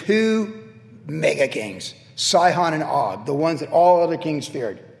essentially two mega kings, Sihon and Og, the ones that all other kings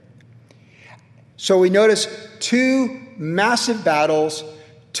feared. So we notice two massive battles,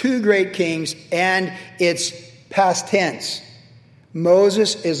 two great kings, and it's past tense.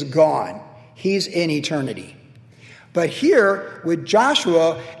 Moses is gone. He's in eternity. But here with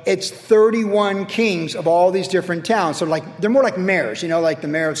Joshua, it's 31 kings of all these different towns. So they're more like mayors, like the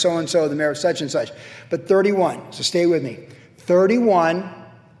mayor of so-and-so, the mayor of such and such. But 31, so stay with me. 31,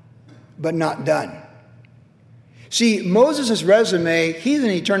 but not done. See, Moses' resume, he's in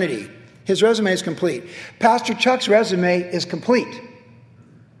eternity. His resume is complete. Pastor Chuck's resume is complete.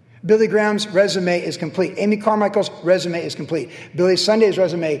 Billy Graham's resume is complete. Amy Carmichael's resume is complete. Billy Sunday's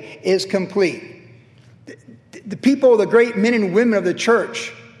resume is complete. The people, the great men and women of the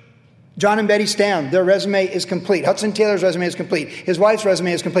church, John and Betty Stam, their resume is complete. Hudson Taylor's resume is complete. His wife's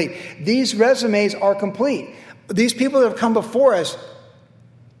resume is complete. These resumes are complete. These people that have come before us,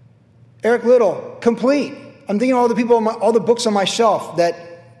 Eric Little, complete. I'm thinking of all the people, all the books on my shelf that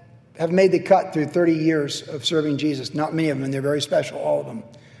have made the cut through 30 years of serving Jesus. Not many of them, and they're very special, all of them.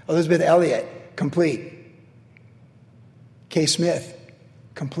 Elizabeth Elliott, complete. Kay Smith,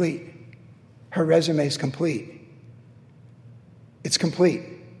 complete. Her resume is complete. It's complete.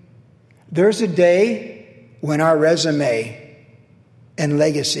 There's a day when our resume and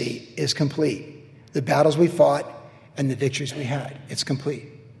legacy is complete. The battles we fought and the victories we had. It's complete.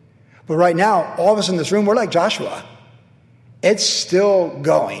 But right now, all of us in this room, we're like Joshua. It's still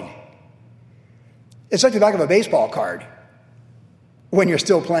going. It's like the back of a baseball card when you're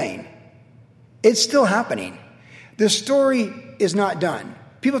still playing. It's still happening. The story is not done.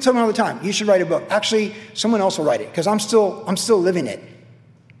 People tell me all the time, you should write a book. Actually, someone else will write it because I'm still living it.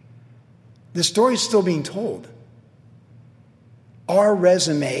 The story is still being told. Our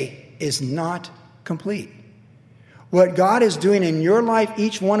resume is not complete. What God is doing in your life,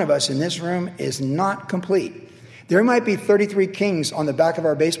 each one of us in this room, is not complete. There might be 33 kings on the back of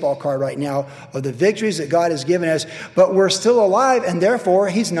our baseball card right now of the victories that God has given us, but we're still alive, and therefore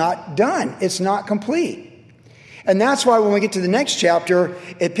he's not done. It's not complete. And that's why when we get to the next chapter,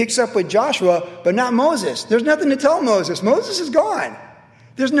 it picks up with Joshua, but not Moses. There's nothing to tell Moses. Moses is gone.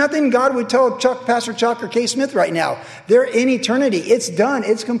 There's nothing God would tell Pastor Chuck or Kay Smith right now. They're in eternity. It's done.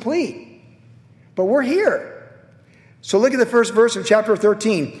 It's complete. But we're here. So look at the first verse of chapter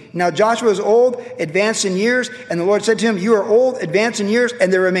 13. Now Joshua is old, advanced in years, and the Lord said to him, you are old, advanced in years,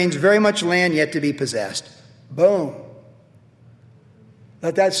 and there remains very much land yet to be possessed. Boom.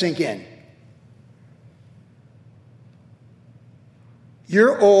 Let that sink in.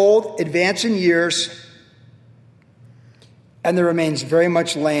 You're old, advanced in years, and there remains very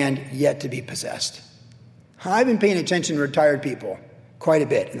much land yet to be possessed. I've been paying attention to retired people quite a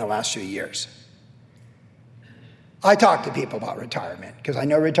bit in the last few years. I talk to people about retirement because I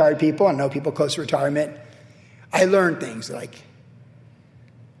know retired people. I know people close to retirement. I learn things like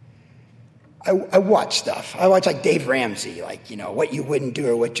I watch stuff. I watch like Dave Ramsey, what you wouldn't do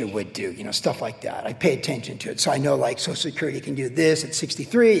or what you would do, stuff like that. I pay attention to it. So I know Social Security can do this at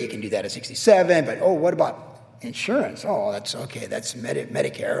 63, you can do that at 67, but what about insurance? Oh, that's okay. That's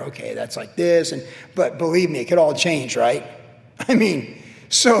Medicare. Okay, that's like this. But believe me, it could all change, right? I mean,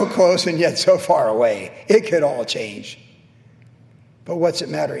 so close and yet so far away. It could all change. But what's it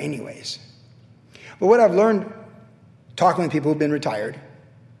matter anyways? But what I've learned talking with people who've been retired,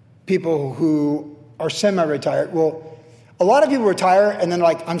 people who are semi-retired, well, a lot of people retire and then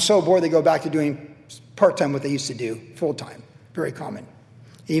like, I'm so bored, they go back to doing part-time what they used to do, full-time. Very common.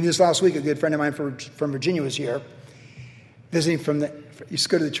 Even this last week, a good friend of mine from Virginia was here, visiting used to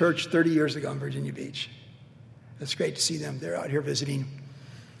go to the church 30 years ago in Virginia Beach. It's great to see them. They're out here visiting.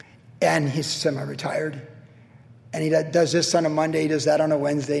 And he's semi-retired. And he does this on a Monday, he does that on a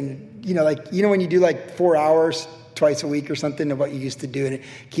Wednesday. And, when you do like 4 hours twice a week or something of what you used to do, and it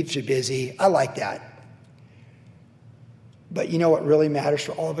keeps you busy. I like that. But you know what really matters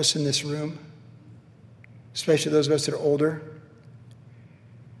for all of us in this room? Especially those of us that are older,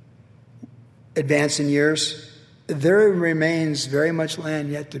 advanced in years, there remains very much land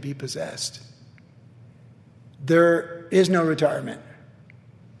yet to be possessed. There is no retirement.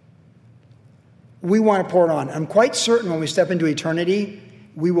 We want to pour it on. I'm quite certain when we step into eternity,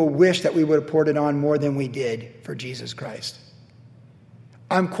 we will wish that we would have poured it on more than we did for Jesus Christ.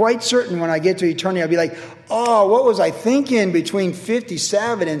 I'm quite certain when I get to eternity, I'll be like, oh, what was I thinking between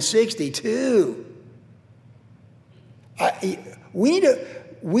 57 and 62? We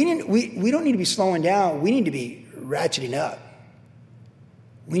don't need to be slowing down. We need to be ratcheting up.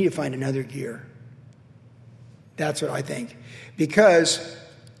 We need to find another gear. That's what I think. Because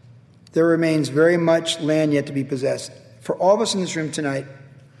there remains very much land yet to be possessed. For all of us in this room tonight,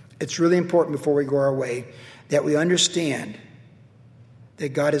 it's really important before we go our way that we understand that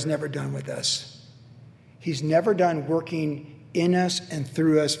God is never done with us. He's never done working in us and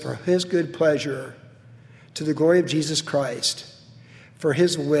through us for his good pleasure, to the glory of Jesus Christ, for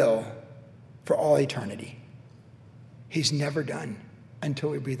his will, for all eternity. He's never done until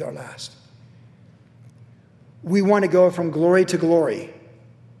we breathe our last. We want to go from glory to glory.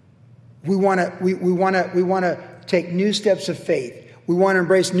 We want to take new steps of faith. We want to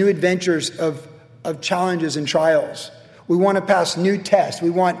embrace new adventures of challenges and trials. We want to pass new tests.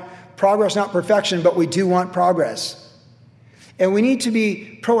 We want progress, not perfection, but we do want progress. And we need to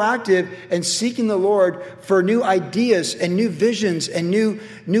be proactive and seeking the Lord for new ideas and new visions and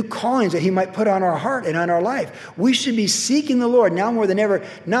new callings that he might put on our heart and on our life. We should be seeking the Lord now more than ever,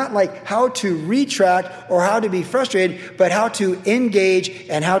 not like how to retract or how to be frustrated, but how to engage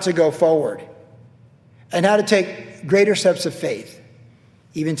and how to go forward and how to take greater steps of faith.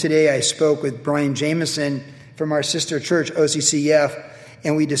 Even today I spoke with Brian Jameson from our sister church, OCCF,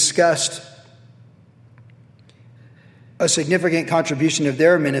 and we discussed a significant contribution of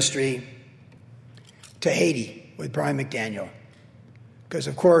their ministry to Haiti with Brian McDaniel. Because,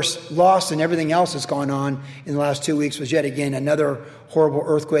 of course, loss and everything else that's gone on in the last 2 weeks was yet again another horrible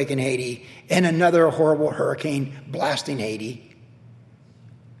earthquake in Haiti and another horrible hurricane blasting Haiti.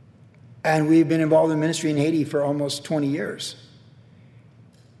 And we've been involved in ministry in Haiti for almost 20 years.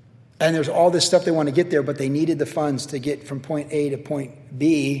 And there's all this stuff they want to get there, but they needed the funds to get from point A to point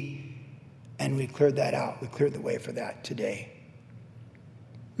B. And we cleared that out. We cleared the way for that today.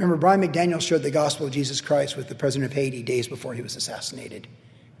 Remember, Brian McDaniel shared the gospel of Jesus Christ with the president of Haiti days before he was assassinated,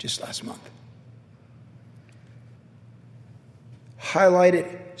 just last month. Highlight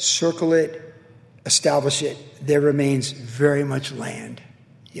it, circle it, establish it. There remains very much land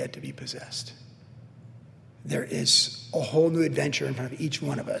yet to be possessed. There is a whole new adventure in front of each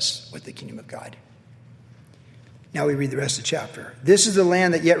one of us with the kingdom of God. Now we read the rest of the chapter. This is the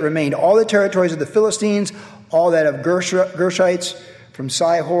land that yet remained. All the territories of the Philistines, all that of Gershites, from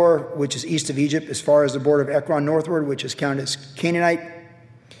Sihor, which is east of Egypt, as far as the border of Ekron northward, which is counted as Canaanite.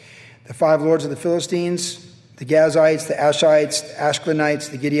 The 5 lords of the Philistines, the Gazites, the Ashites, the Ashkelonites,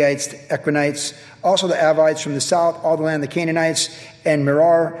 the Gitteites, the Ekronites, also the Avites from the south, all the land of the Canaanites, and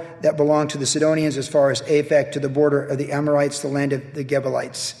Merar that belonged to the Sidonians, as far as Aphek to the border of the Amorites, the land of the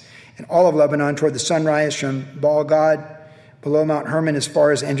Gebalites. And all of Lebanon toward the sunrise from Baal-Gad, below Mount Hermon as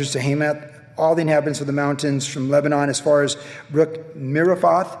far as entrance to Hamath, all the inhabitants of the mountains from Lebanon as far as Brook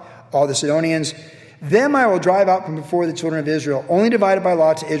Miraphoth, all the Sidonians. Them I will drive out from before the children of Israel, only divided by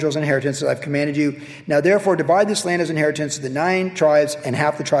lot to Israel's inheritance, as I've commanded you. Now therefore divide this land as inheritance to the 9 tribes and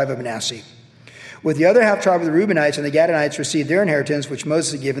half the tribe of Manasseh. With the other half tribe of the Reubenites and the Gadites received their inheritance, which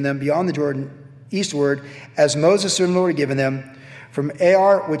Moses had given them beyond the Jordan eastward, as Moses servant of the Lord had given them, from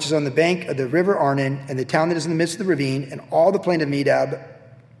Ar, which is on the bank of the river Arnon, and the town that is in the midst of the ravine, and all the plain of Medaba,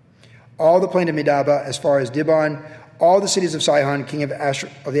 as far as Dibon, all the cities of Sihon, king of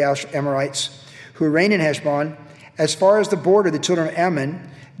the Amorites, who reigned in Heshbon, as far as the border of the children of Ammon,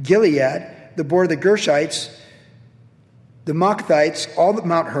 Gilead, the border of the Gershites, the Maacathites, all of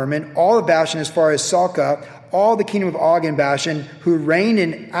Mount Hermon, all of Bashan as far as Salcah, all the kingdom of Og and Bashan, who reigned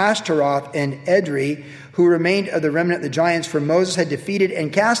in Ashtaroth and Edrei, who remained of the remnant of the giants, for Moses had defeated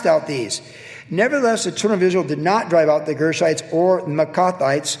and cast out these. Nevertheless, the children of Israel did not drive out the Gershites or the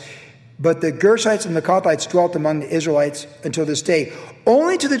Maacathites, but the Gershites and Maacathites dwelt among the Israelites until this day.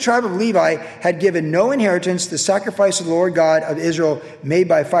 Only to the tribe of Levi had given no inheritance. The sacrifice of the Lord God of Israel made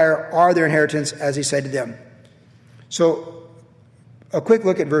by fire are their inheritance, as he said to them. So, a quick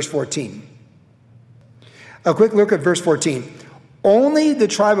look at verse 14. Only the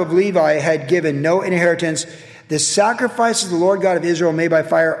tribe of Levi had given no inheritance. The sacrifices of the Lord God of Israel made by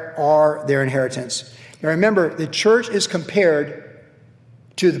fire are their inheritance. Now remember, the church is compared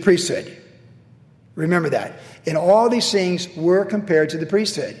to the priesthood. Remember that. In all these things, we're compared to the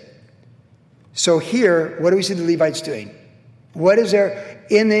priesthood. So here, what do we see the Levites doing? What is there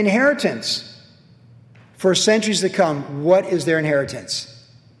in the inheritance? For centuries to come, what is their inheritance?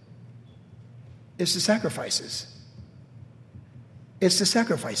 It's the sacrifices. It's the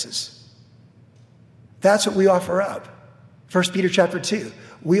sacrifices. That's what we offer up. 1 Peter chapter 2.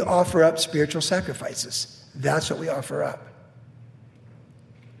 We offer up spiritual sacrifices. That's what we offer up.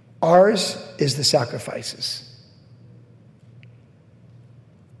 Ours is the sacrifices.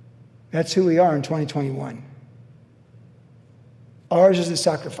 That's who we are in 2021. Ours is the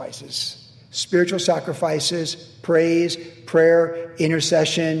sacrifices. Spiritual sacrifices, praise, prayer,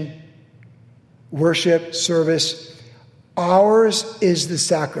 intercession, worship, service. Ours is the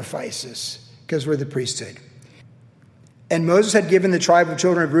sacrifices because we're the priesthood. And Moses had given the tribe of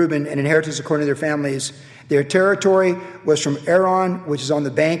children of Reuben an inheritance according to their families. Their territory was from Aron, which is on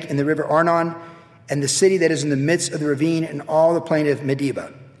the bank in the river Arnon, and the city that is in the midst of the ravine and all the plain of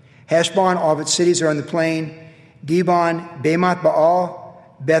Medeba. Heshbon, all of its cities are on the plain. Dibon, Bamath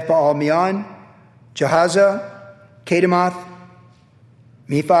Baal, Beth Baal Meon, Jahaza, Kedemoth,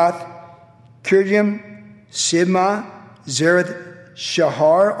 Mephath, Kirjim, Sibmah, Zereth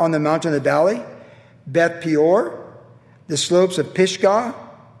Shahar on the mountain of the valley, Beth Peor, the slopes of Pisgah,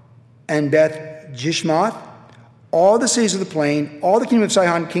 and Beth Jishmoth, all the cities of the plain, all the kingdom of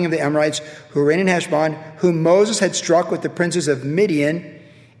Sihon, king of the Amorites, who reigned in Heshbon, whom Moses had struck with the princes of Midian,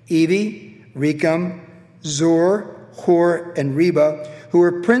 Evi, Rekam, Zur, Hor, and Reba, who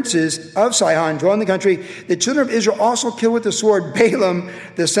were princes of Sihon, dwelling in the country. The children of Israel also killed with the sword Balaam,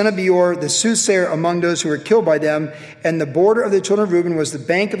 the son of Beor, the soothsayer among those who were killed by them. And the border of the children of Reuben was the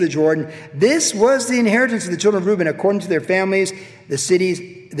bank of the Jordan. This was the inheritance of the children of Reuben, according to their families, the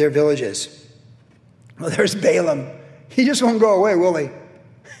cities, their villages. Well, there's Balaam. He just won't go away, will he?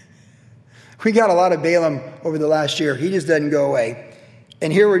 We got a lot of Balaam over the last year. He just doesn't go away.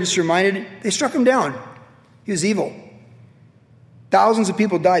 And here we're just reminded, they struck him down. He was evil. Thousands of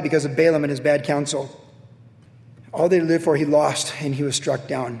people died because of Balaam and his bad counsel. All they lived for, he lost, and he was struck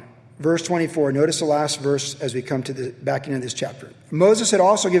down. Verse 24, notice the last verse as we come to the back end of this chapter. Moses had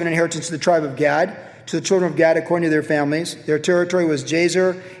also given inheritance to the tribe of Gad, to the children of Gad according to their families. Their territory was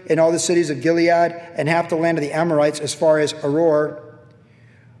Jazer and all the cities of Gilead, and half the land of the Amorites as far as Aror,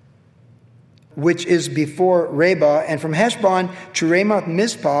 which is before Reba, and from Heshbon to Ramoth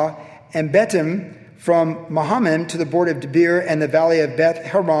Mizpah, and Betim, from Mahamim to the border of Debir and the valley of Beth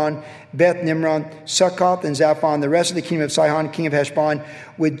Hebron, Beth Nimron, Succoth, and Zaphon, the rest of the kingdom of Sihon, king of Heshbon,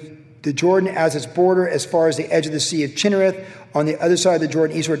 with the Jordan as its border as far as the edge of the sea of Chinnereth, on the other side of the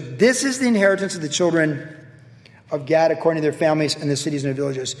Jordan eastward. This is the inheritance of the children of Gad according to their families and the cities and their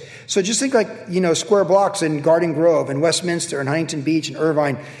villages. So just think like, square blocks in Garden Grove and Westminster and Huntington Beach and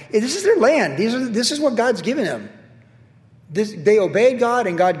Irvine. This is their land. This is what God's given them. They obeyed God,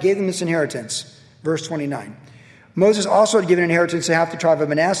 and God gave them this inheritance. Verse 29. Moses also had given inheritance to half the tribe of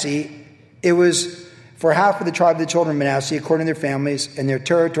Manasseh. It was for half of the tribe of the children of Manasseh, according to their families, and their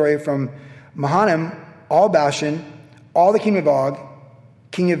territory from Mahanaim, all Bashan, all the kingdom of Og,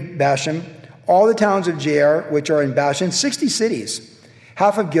 king of Bashan, all the towns of Jair, which are in Bashan, 60 cities,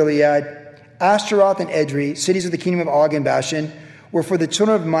 half of Gilead, Ashtaroth and Edrei, cities of the kingdom of Og and Bashan, were for the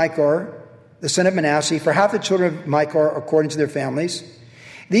children of Machir, the son of Manasseh, for half the children of Machir, according to their families.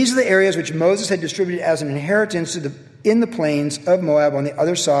 These are the areas which Moses had distributed as an inheritance in the plains of Moab on the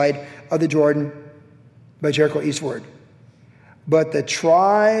other side of the Jordan by Jericho eastward. But the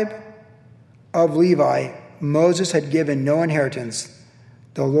tribe of Levi, Moses had given no inheritance.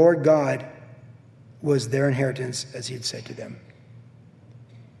 The Lord God was their inheritance, as he had said to them.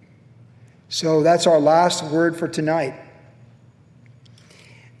 So that's our last word for tonight.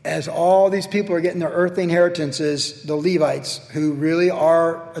 As all these people are getting their earthly inheritances, the Levites, who really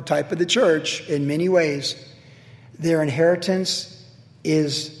are a type of the church in many ways, their inheritance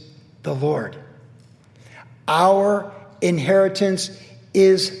is the Lord. Our inheritance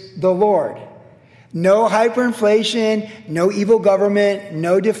is the Lord. No hyperinflation, no evil government,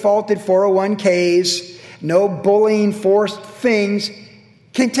 no defaulted 401ks, no bullying, forced things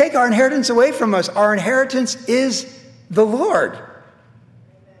can take our inheritance away from us. Our inheritance is the Lord.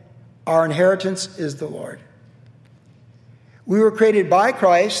 Our inheritance is the Lord. We were created by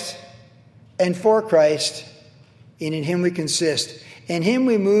Christ and for Christ, and in him we consist. In him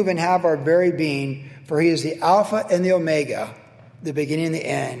we move and have our very being, for he is the Alpha and the Omega, the beginning and the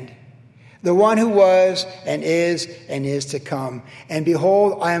end, the one who was and is to come. And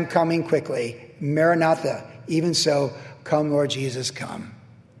behold, I am coming quickly. Maranatha, even so, come Lord Jesus, come.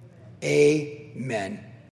 Amen.